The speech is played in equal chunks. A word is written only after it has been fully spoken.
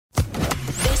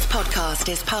podcast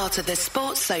is part of the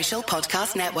Sports Social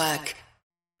Podcast Network.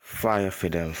 Fire for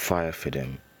them.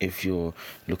 If you're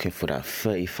looking for that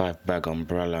 35 bag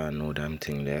umbrella and all damn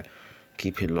thing there,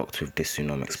 keep it locked with this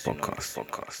Tsunomics podcast.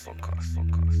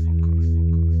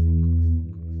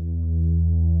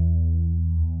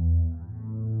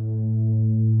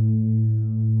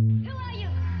 Who are you?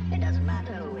 It doesn't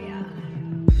matter who we are.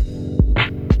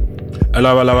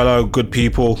 Hello, good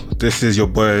people. This is your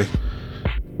boy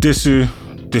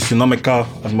Tsunomica,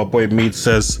 as my boy Mead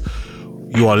says.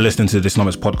 You are listening to the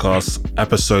Tsunomics podcast,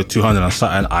 episode 200 and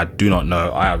something. I do not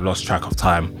know. I have lost track of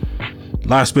time.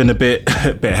 Life's been a bit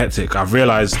hectic. I've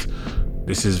realised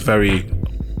this ain't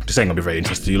gonna be very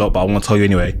interesting to you lot, but I want to tell you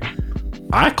anyway.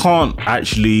 I can't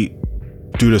actually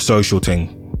do the social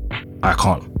thing. I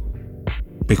can't.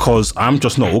 Because I'm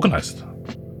just not organised.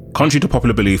 Contrary to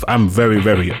popular belief, I'm very,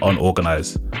 very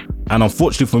unorganised. And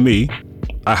unfortunately for me,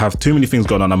 I have too many things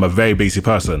going on. I'm a very busy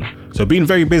person. So being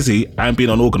very busy and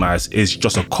being unorganised is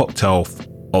just a cocktail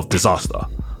of disaster.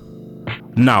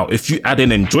 Now, if you add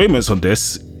in enjoyments on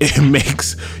this, it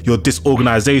makes your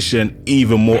disorganisation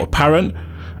even more apparent.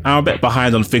 And I'm a bit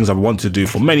behind on things I want to do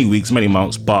for many weeks, many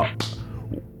months, but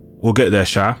we'll get there,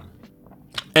 Sha.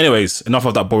 Anyways, enough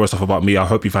of that boring stuff about me. I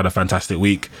hope you've had a fantastic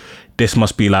week. This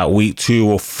must be like week 2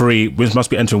 or 3. This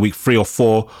must be entering week 3 or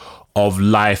 4 of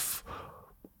life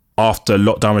after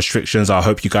lockdown restrictions. I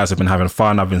hope you guys have been having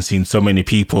fun. I've been seeing so many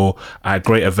people at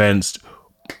great events.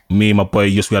 Me and my boy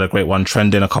we had a great one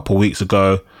trending a couple weeks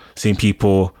ago. Seeing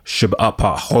people shib up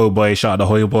at Hoy Boy, shout out the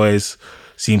Hoy Boys.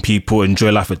 Seeing people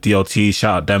enjoy life at DLT,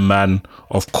 shout out them, man.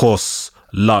 Of course,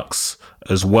 Lux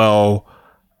as well.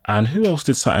 And who else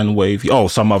did something wavy? Oh,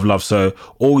 Summer of Love. So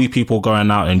all you people going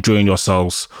out enjoying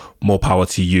yourselves, more power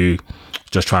to you.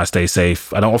 Just try to stay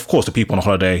safe. And of course, the people on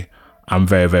holiday, I'm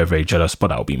very, very, very jealous, but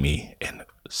that'll be me in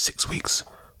 6 weeks.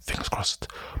 Fingers crossed.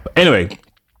 But anyway,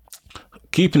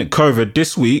 keeping it COVID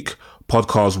this week,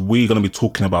 podcast, we're going to be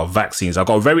talking about vaccines. I've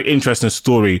got a very interesting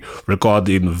story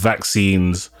regarding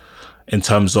vaccines in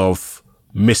terms of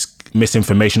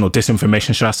misinformation or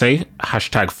disinformation, should I say?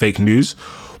 Hashtag fake news.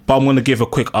 But I'm going to give a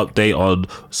quick update on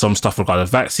some stuff regarding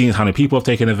vaccines, how many people have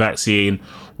taken the vaccine,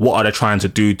 what are they trying to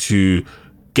do to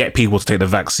get people to take the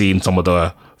vaccine, some of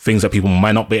the things that people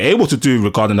might not be able to do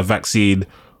regarding the vaccine,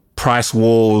 price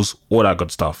wars, all that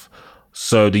good stuff.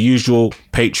 So the usual,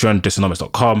 Patreon,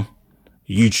 Tsunomics.com,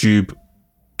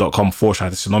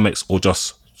 YouTube.com/Tsunomics, or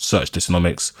just search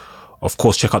Tsunomics. Of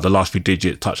course, check out the last 3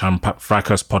 digit Touchdown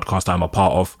Fracas podcast I'm a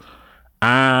part of.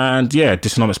 And yeah,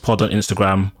 Tsunomics Pod on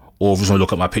Instagram, or if you want to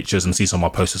look at my pictures and see some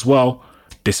of my posts as well,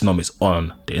 Tsunomics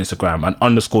on the Instagram and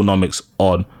 _nomics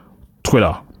on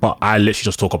Twitter. But I literally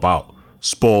just talk about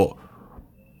sport,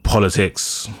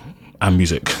 politics, and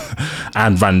music,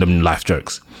 and random life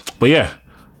jokes. But yeah,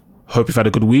 hope you've had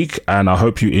a good week, and I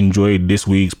hope you enjoyed this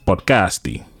week's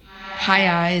podcast.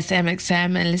 Hi, it's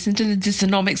MXM, and listen to the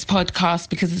Tsunomics podcast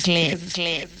because it's lit.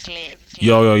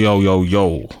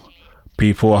 Yo.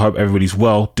 People, I hope everybody's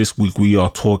well. This week we are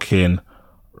talking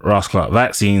Rasclat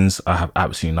vaccines. I have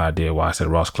absolutely no idea why I said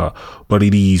Rasclat, but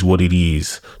it is what it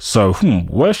is. So,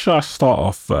 where should I start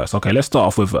off first? Okay, let's start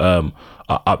off with an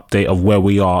update of where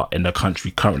we are in the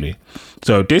country currently.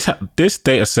 So this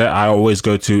data set I always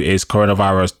go to is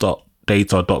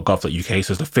coronavirus.data.gov.uk. So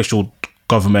it's the official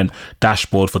government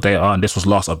dashboard for data, and this was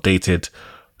last updated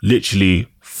literally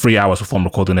 3 hours before I'm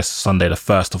recording this, Sunday the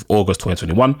 1st of August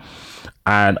 2021.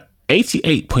 And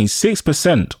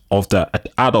 88.6% of the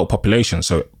adult population,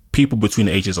 so people between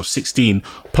the ages of 16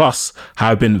 plus,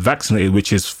 have been vaccinated,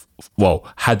 which is,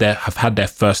 have had their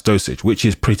first dosage, which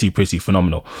is pretty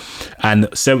phenomenal. And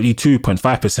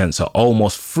 72.5%, so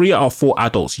almost 3 out of 4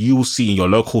 adults you will see in your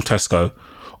local Tesco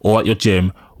or at your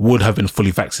gym would have been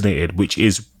fully vaccinated, which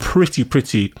is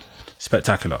pretty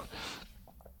spectacular.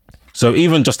 So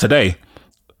even just today,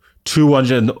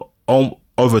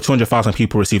 over 200,000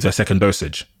 people received their second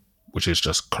dosage, which is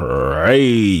just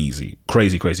crazy.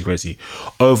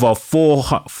 Over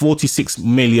 46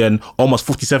 million, almost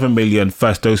 47 million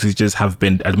first dosages have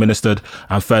been administered,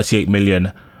 and 38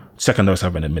 million second doses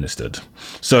have been administered.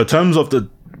 So in terms of the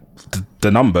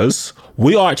numbers,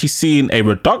 we are actually seeing a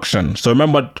reduction. So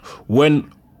remember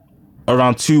when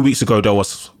around 2 weeks ago, there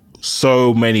was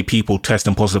so many people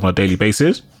testing positive on a daily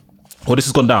basis? Well, this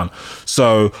has gone down.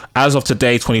 So as of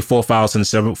today,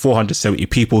 24,470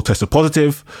 people tested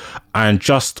positive, and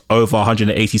just over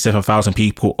 187,000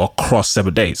 people across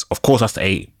 7 days. Of course, that's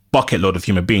a bucket load of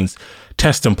human beings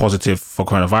testing positive for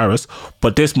coronavirus,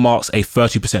 but this marks a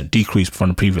 30% decrease from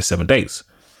the previous 7 days.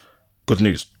 Good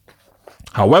news.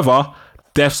 However,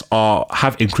 deaths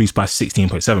have increased by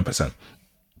 16.7%.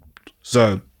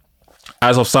 So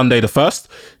As of Sunday the 1st,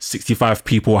 65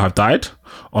 people have died,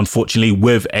 unfortunately,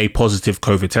 with a positive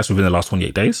COVID test within the last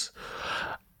 28 days,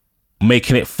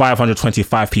 making it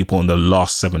 525 people in the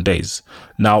last 7 days.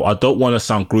 Now, I don't want to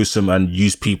sound gruesome and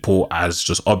use people as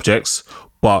just objects,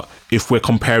 but if we're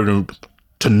comparing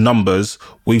to numbers,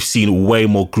 we've seen way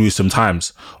more gruesome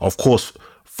times. Of course,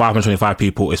 525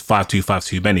 people is 525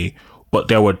 too many, but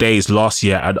there were days last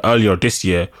year and earlier this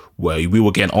year where we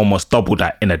were getting almost double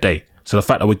that in a day. So the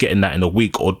fact that we're getting that in a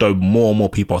week, although more and more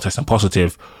people are testing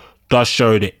positive, does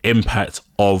show the impact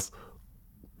of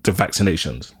the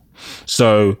vaccinations.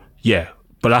 So yeah,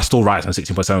 but that's still rising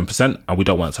 16.7%, and we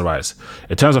don't want it to rise.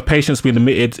 In terms of patients being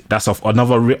admitted, that's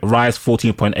another rise,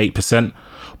 14.8%.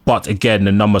 But again,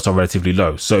 the numbers are relatively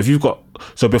low. So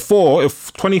before,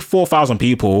 if 24,000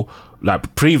 people,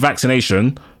 like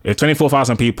pre-vaccination, if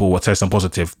 24,000 people were testing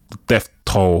positive, the death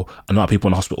toll and amount of people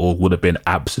in the hospital would have been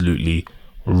absolutely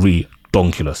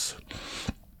redonkulous.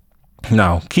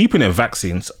 Now, keeping in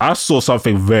vaccines, I saw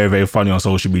something very, very funny on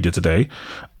social media today,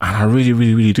 and I really,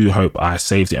 really, really do hope I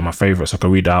saved it in my favorites so I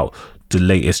can read out the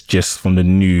latest gist from the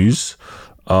news.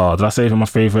 Did I save it in my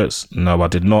favorites? No, I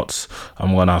did not.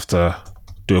 I'm going to have to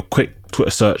do a quick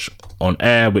Twitter search on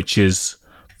air, which is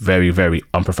very, very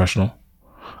unprofessional.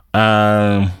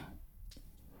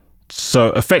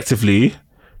 So effectively,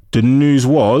 the news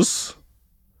was...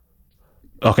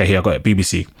 Okay, here, I got it.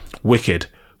 BBC. Wicked.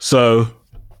 So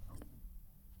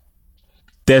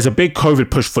there's a big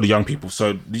COVID push for the young people.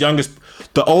 So the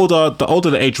older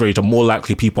the age range, the more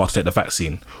likely people are to take the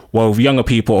vaccine. While with younger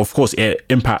people, of course, it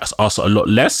impacts us a lot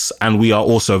less, and we are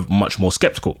also much more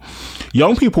skeptical.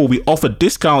 Young people will be offered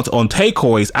discounts on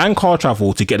takeaways and car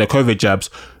travel to get their COVID jabs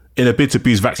in a bid to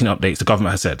boost vaccine updates, the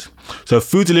government has said. So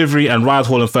food delivery and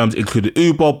ride-hailing firms, including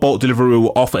Uber, Bolt, Deliveroo,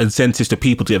 will offer incentives to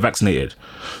people to get vaccinated.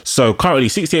 So currently,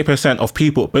 68% of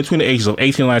people between the ages of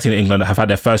 18 and 19 in England have had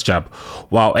their first jab,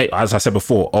 while, as I said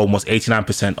before, almost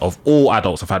 89% of all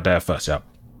adults have had their first jab.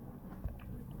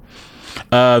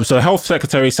 So Health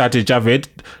Secretary Sajid Javid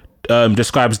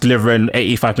describes delivering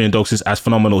 85 million doses as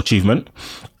phenomenal achievement,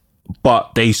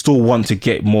 but they still want to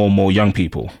get more and more young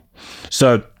people.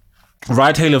 So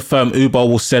ride-hailing firm Uber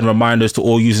will send reminders to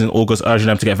all users in August urging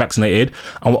them to get vaccinated,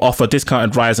 and will offer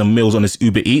discounted rides and meals on its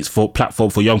Uber Eats platform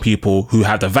for young people who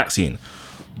have the vaccine.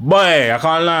 Boy, I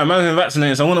can't lie, I'm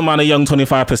vaccinated, so I wouldn't mind a young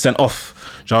 25% off.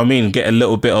 Do you know what I mean? Get a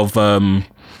little bit of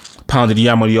pounded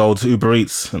yam on the old Uber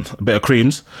Eats and a bit of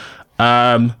creams.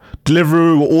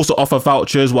 Deliveroo will also offer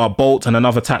vouchers, while Bolt and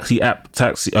another taxi app,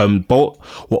 Bolt,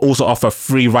 will also offer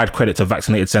free ride credit to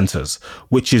vaccinated centres,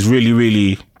 which is really,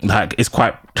 really, it's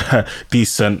quite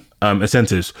decent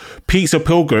incentives. Pizza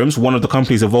Pilgrims, one of the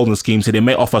companies involved in the scheme, said they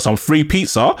may offer some free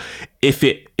pizza if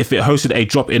it hosted a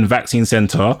drop-in vaccine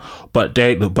centre, but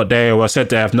they said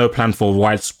they have no plan for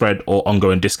widespread or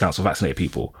ongoing discounts for vaccinated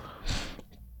people.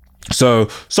 So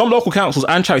some local councils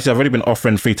and charities have already been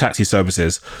offering free taxi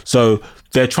services. So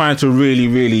they're trying to really,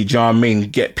 really, do you know what I mean,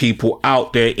 get people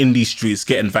out there in these streets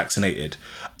getting vaccinated.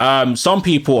 Some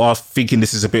people are thinking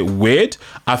this is a bit weird.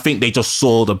 I think they just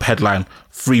saw the headline,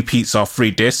 free pizza,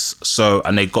 free this. So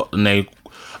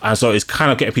so it's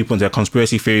kind of getting people into their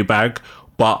conspiracy theory bag.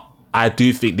 But I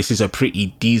do think this is a pretty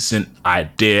decent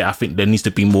idea. I think there needs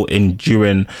to be more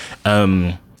enduring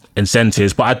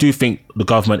incentives, but I do think the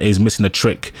government is missing a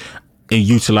trick in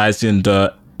utilizing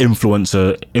the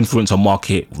influencer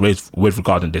market with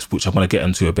regarding this, which I'm going to get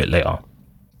into a bit later.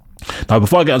 Now,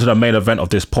 before I get into the main event of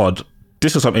this pod,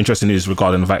 this is some interesting news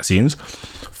regarding the vaccines.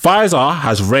 Pfizer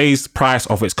has raised price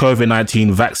of its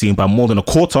COVID-19 vaccine by more than a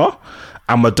quarter,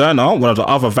 and Moderna, one of the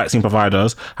other vaccine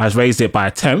providers, has raised it by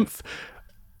a tenth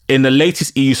in the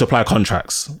latest EU supply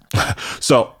contracts.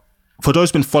 So for those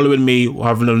who've been following me,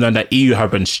 have known that EU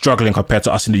have been struggling compared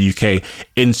to us in the UK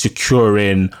in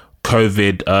securing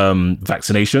COVID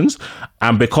vaccinations,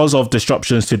 and because of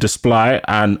disruptions to supply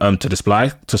and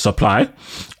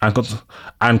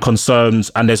concerns,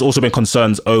 and there's also been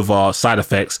concerns over side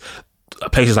effects.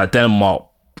 Places like Denmark,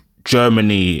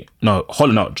 Holland,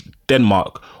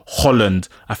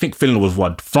 I think Finland was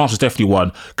one, France was definitely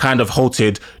one, kind of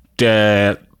halted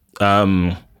their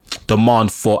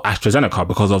demand for AstraZeneca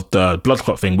because of the blood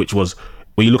clot thing, which was,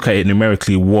 when you look at it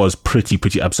numerically, was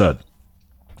pretty absurd.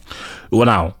 Well,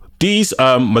 now these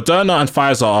Moderna and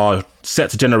Pfizer are set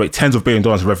to generate tens of billions of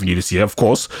dollars of revenue this year, of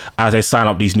course, as they sign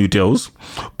up these new deals.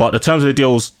 But the terms of the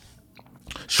deals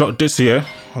struck this year.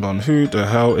 Hold on, who the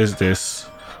hell is this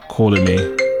calling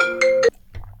me?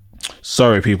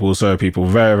 Sorry people,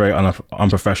 very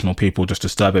unprofessional people just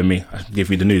disturbing me, give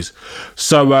me the news.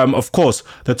 So of course,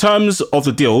 the terms of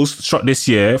the deals struck this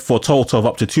year for a total of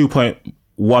up to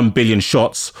 2.1 billion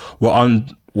shots were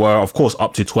were, of course,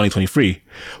 up to 2023,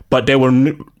 but they were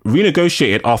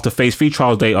renegotiated after phase 3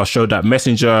 trial data showed that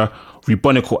messenger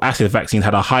ribonical acid vaccine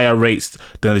had a higher rates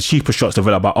than the cheaper shots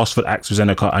developed by Oxford,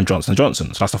 AstraZeneca, and Johnson &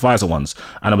 Johnson. So that's the Pfizer ones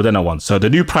and the Moderna ones. So the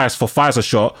new price for Pfizer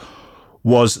shot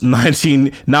was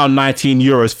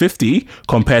 €19.50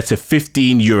 compared to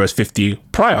 €15.50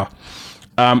 prior.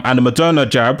 And the Moderna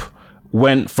jab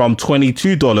went from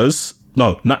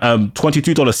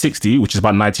 $22.60, which is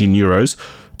about €19,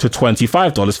 to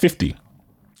 $25.50.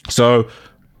 So,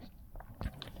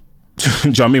 do you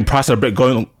know what I mean? Price a bit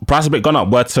gone up.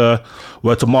 Word to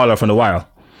Marlo from the wire.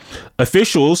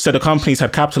 Officials said the companies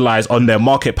had capitalized on their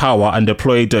market power and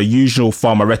deployed the usual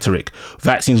pharma rhetoric.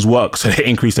 Vaccines work, so they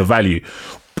increase the value.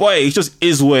 Boy, it just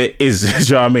is what it is. Do you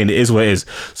know what I mean? It is what it is.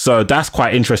 So that's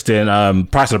quite interesting.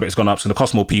 Price of the bit's gone up, so it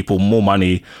costs more people more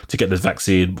money to get this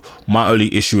vaccine. My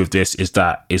only issue with this is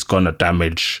that it's gonna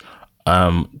damage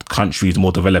countries,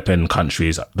 more developing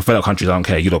countries. Developed countries, I don't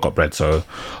care. You don't got bread, so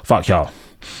fuck y'all.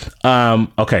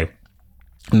 Okay.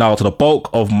 Now to the bulk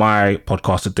of my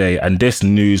podcast today, and this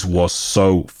news was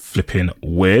so flipping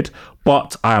weird,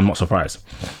 but I am not surprised.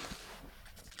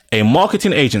 A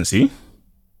marketing agency,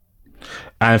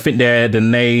 and I think they're the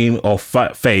name of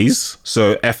Phase,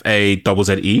 so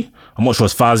F-A-Z-Z-E. I'm not sure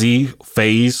it's Fazi,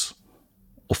 Phase,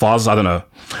 or Faz, I don't know.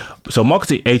 So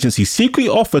marketing agency secretly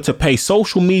offered to pay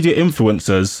social media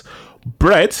influencers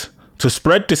bread to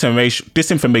spread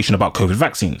disinformation about COVID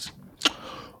vaccines.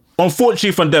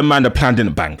 Unfortunately for them, man, the plan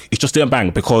didn't bang. It just didn't bang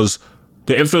because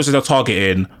the influencers they're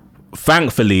targeting,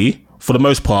 thankfully, for the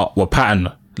most part, were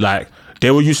pattern. Like, they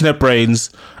were using their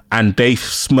brains and they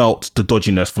smelt the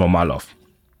dodginess from a mile off.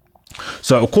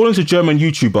 So, according to German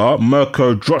YouTuber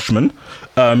Mirko Droschmann,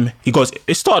 he goes,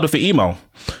 it started with an email.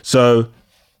 So,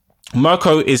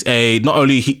 Mirko is not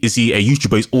only is he a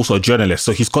YouTuber, he's also a journalist.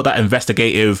 So, he's got that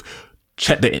investigative,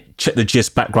 check the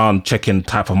gist, background checking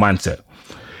type of mindset.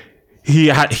 He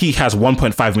has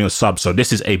 1.5 million subs, so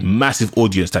this is a massive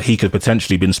audience that he could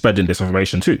potentially been spreading this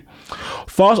information to.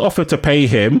 Fast offered to pay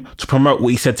him to promote what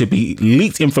he said to be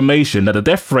leaked information that the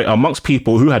death rate amongst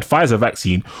people who had Pfizer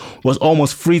vaccine was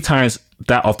almost 3 times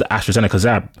that of the AstraZeneca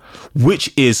jab,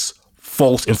 which is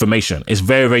false information. It's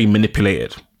very, very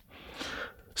manipulated.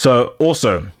 So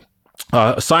also,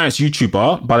 a science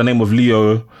YouTuber by the name of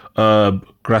Leo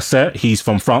Grasset, he's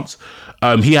from France.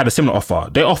 He had a similar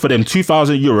offer. They offered him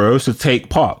 €2,000 to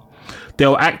take part. They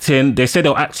said they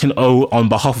were acting on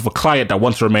behalf of a client that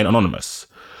wants to remain anonymous.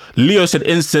 Leo said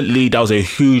instantly that was a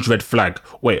huge red flag.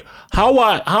 Wait, how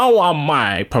am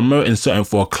I promoting something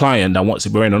for a client that wants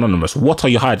to remain anonymous? What are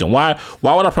you hiding? Why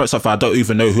would I promote something I don't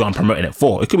even know who I'm promoting it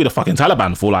for? It could be the fucking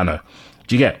Taliban for all I know.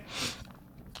 Do you get?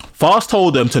 Fast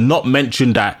told them to not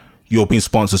mention that you're being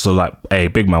sponsored. So like, hey,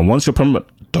 big man, once you're promoting,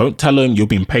 don't tell him you're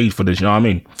being paid for this. You know what I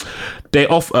mean? They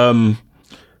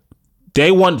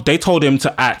told him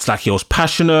to act like he was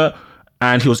passionate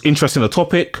and he was interested in the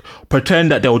topic. Pretend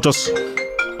that they were just,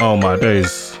 oh my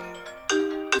days.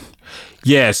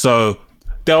 Yeah, so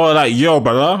they were like, yo,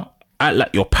 brother, act like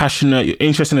you're passionate, you're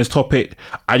interested in this topic,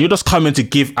 and you're just coming to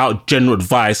give out general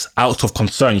advice out of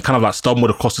concern. You kind of like stumbled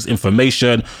across this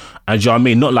information, and you know what I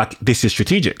mean? Not like this is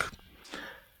strategic.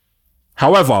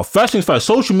 However, first things first,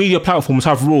 social media platforms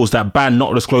have rules that ban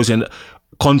not disclosing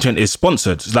content is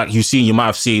sponsored. Like you might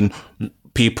have seen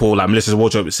people like Melissa's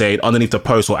Wardrobe saying underneath the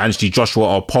post, or Anthony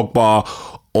Joshua or Pogba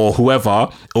or whoever,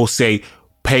 or say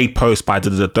paid post by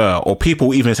or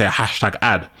people even say hashtag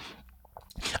ad.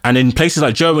 And in places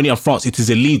like Germany and France, it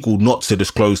is illegal not to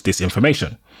disclose this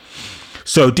information.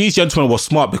 So these gentlemen were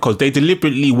smart because they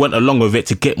deliberately went along with it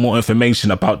to get more information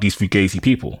about these fugazi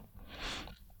people.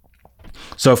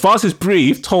 So France's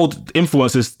Brief told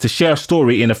influencers to share a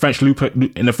story in the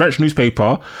French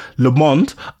newspaper Le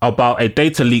Monde about a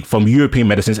data leak from European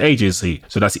Medicines Agency,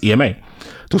 so that's EMA.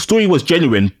 The story was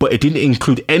genuine, but it didn't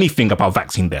include anything about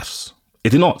vaccine deaths.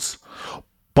 It did not.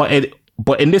 But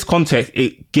in this context,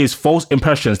 it gives false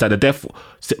impressions that the death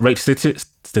rate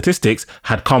statistics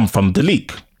had come from the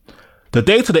leak. The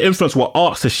data the influencers were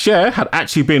asked to share had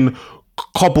actually been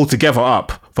cobbled together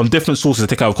up from different sources to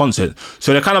take out of content.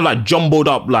 So they're kind of like jumbled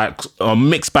up like a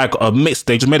mixed bag,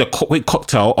 they just made a quick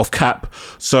cocktail of cap.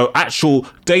 So actual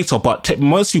data, but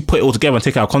once you put it all together and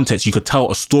take out context, you could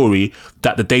tell a story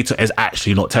that the data is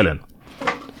actually not telling.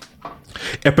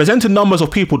 It presented numbers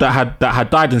of people that had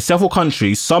died in several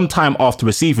countries sometime after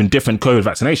receiving different COVID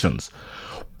vaccinations.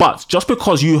 But just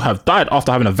because you have died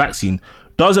after having a vaccine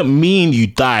doesn't mean you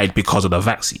died because of the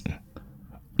vaccine.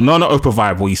 None of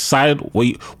Oprah vibe.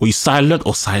 Were you silent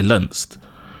or silenced? Do you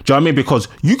know what I mean? Because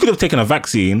you could have taken a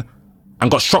vaccine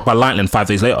and got struck by lightning 5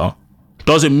 days later.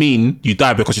 Doesn't mean you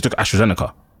died because you took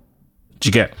AstraZeneca. Do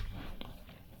you get?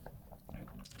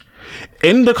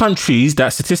 In the countries that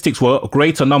statistics were a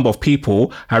greater number of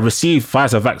people had received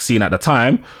Pfizer vaccine at the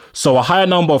time, so a higher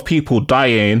number of people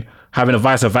dying having a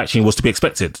Pfizer vaccine was to be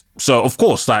expected. So of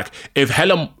course, like if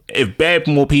bare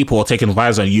more people are taking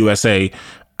Pfizer in USA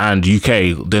and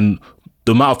UK, then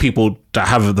the amount of people that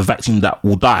have the vaccine that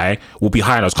will die will be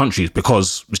higher in those countries,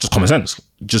 because it's just common sense,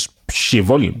 just sheer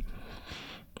volume.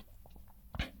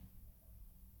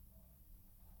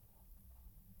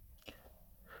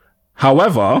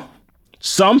 However,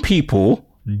 some people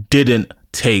didn't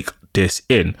take this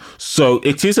in. So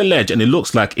it is alleged, and it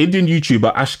looks like Indian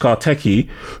YouTuber Ashkar Techie,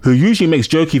 who usually makes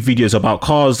jokey videos about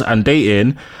cars and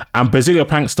dating, and Brazilian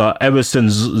prankster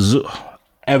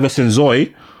Everson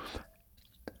Zoe,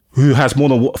 who has more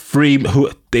than 3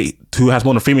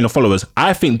 million followers.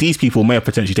 I think these people may have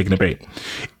potentially taken the bait.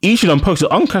 Each of them posted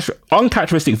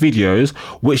uncharacteristic videos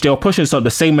which they were pushing some of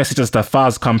the same messages as the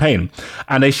Pfizer campaign,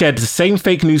 and they shared the same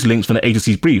fake news links from the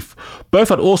agency's brief. Both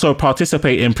had also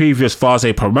participated in previous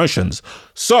Pfizer promotions.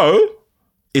 So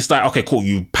it's like, okay, cool,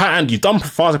 you've done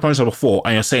Pfizer promotions before,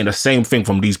 and you're saying the same thing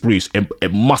from these briefs.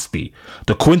 It must be.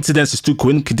 The coincidence is too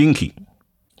coinkydinky.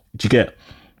 Do you get?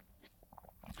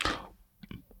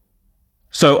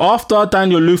 So after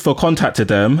Daniel Luther contacted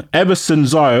them, Everson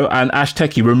Zoe and Ash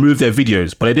Techie removed their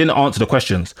videos, but they didn't answer the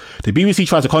questions. The BBC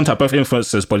tried to contact both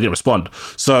influencers, but they didn't respond.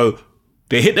 So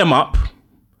they hit them up,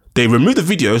 they removed the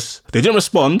videos, they didn't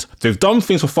respond, they've done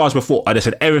things for Pfizer before, and they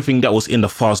said everything that was in the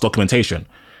Pfizer documentation.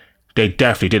 They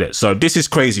definitely did it. So this is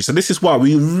crazy. So this is why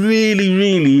we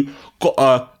really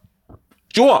got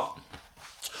do you know what?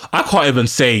 I can't even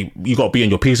say you got to be on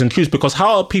your P's and Q's, because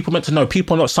how are people meant to know?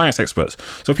 People are not science experts.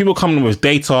 So people coming with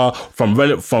data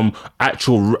from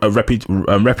actual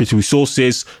reputable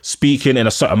sources, speaking in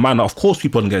a certain manner, of course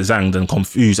people can get zanged and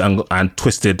confused and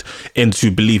twisted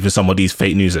into believing some of these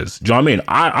fake newses. Do you know what I mean?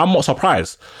 I'm not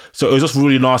surprised. So it was just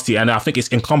really nasty, and I think it's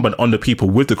incumbent on the people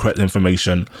with the correct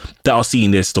information that are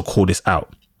seeing this to call this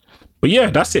out. But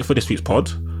yeah, that's it for this week's pod.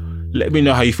 Let me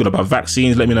know how you feel about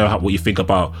vaccines. Let me know what you think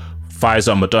about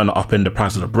Pfizer and Moderna upping the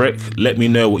price of the brick. Let me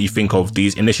know what you think of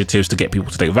these initiatives to get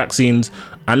people to take vaccines,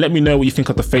 and let me know what you think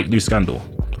of the fake news scandal.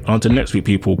 Until next week,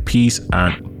 people, peace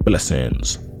and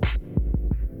blessings.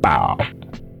 Bow.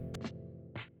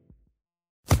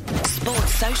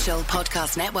 Sports Social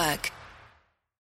Podcast Network.